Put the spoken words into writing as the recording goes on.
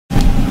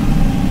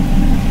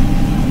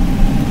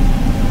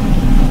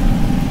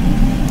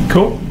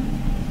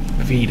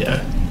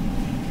Vita.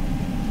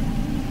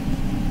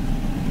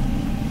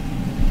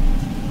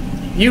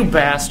 You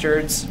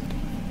bastards.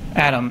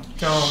 Adam,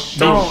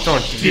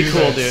 Don't be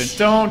cool, dude.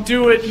 Don't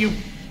do it, you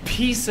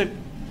piece of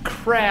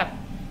crap.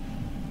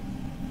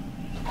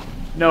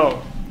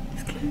 No.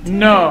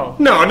 No.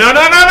 No.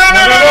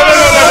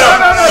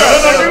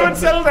 Everyone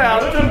settle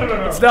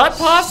down. It's not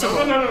possible.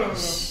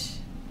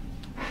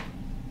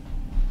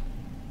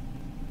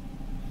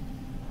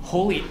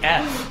 Holy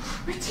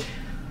F.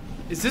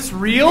 Is this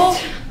real?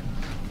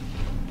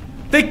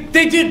 They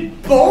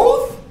did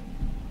both?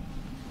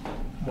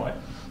 What?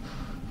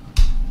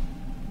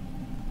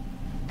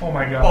 Oh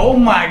my god. Oh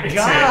my It's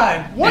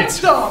god. It. What it's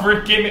the?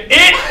 Freaking it!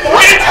 This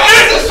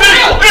is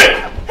real!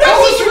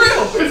 This is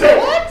real! Is it?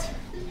 What?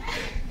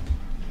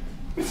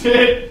 It's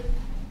it.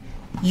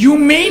 You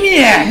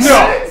maniacs!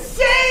 No.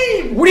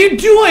 Insane! What are you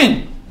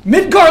doing?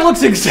 Midgar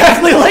looks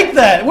exactly like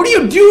that. What are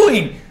you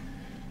doing?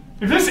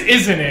 If this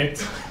isn't it.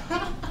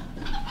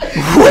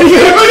 What are you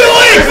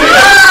doing?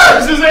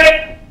 This is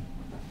it!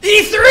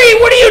 E3,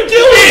 what are you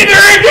doing?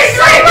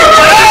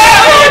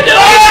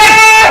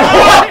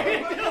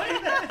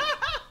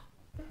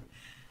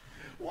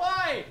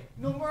 Why?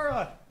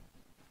 Nomura.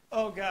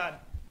 Oh god.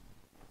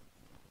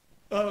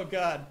 Oh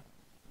god.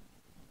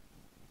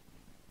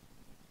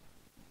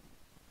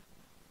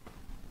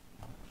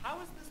 How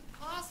is this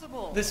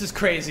possible? This is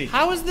crazy.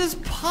 How is this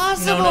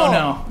possible?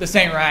 No. This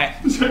ain't right.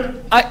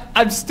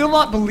 I'm still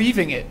not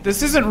believing it.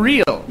 This isn't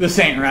real. This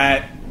ain't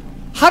right.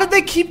 How did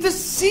they keep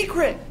this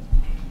secret?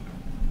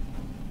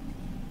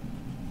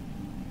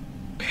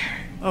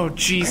 Oh,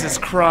 Jesus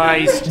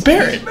Christ.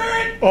 Barrett.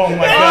 Oh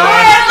my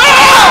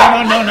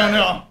god.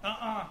 No.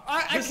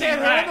 I This can't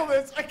ain't right. handle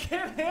this. I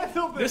can't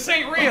handle this. This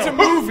ain't real. It's a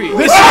movie.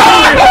 This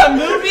ain't real. A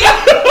movie?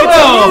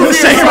 No,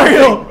 this ain't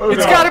real. Oh,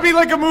 It's no. got to be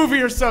like a movie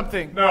or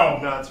something. No.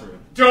 Not real.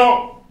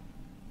 Don't.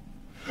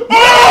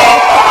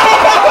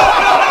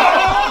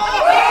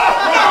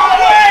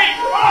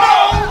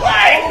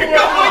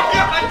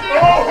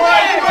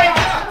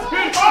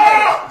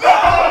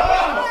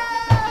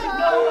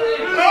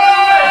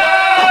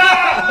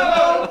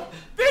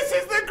 This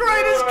is the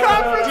greatest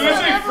conference. Did I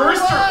say I've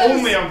first ever or was.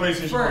 only on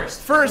PlayStation?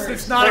 First,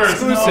 it's not First.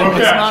 exclusive. Okay.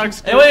 It's not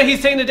exclusive. Hey, wait,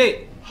 he's saying the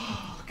date.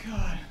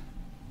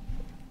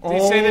 Did he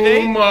say the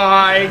date? Oh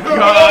my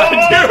god,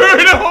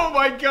 dude! Oh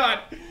my god!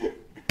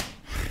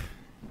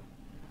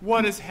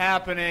 What is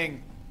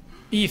happening?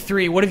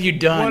 E3, what have you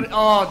done? What?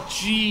 Oh,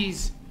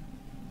 jeez.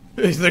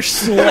 They're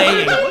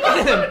slaying. Look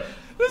at him.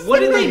 What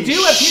did they do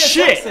at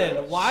PSX then?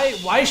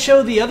 Why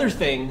show the other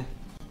thing?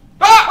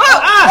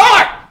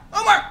 Omar!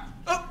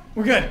 Oh,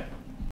 we're good.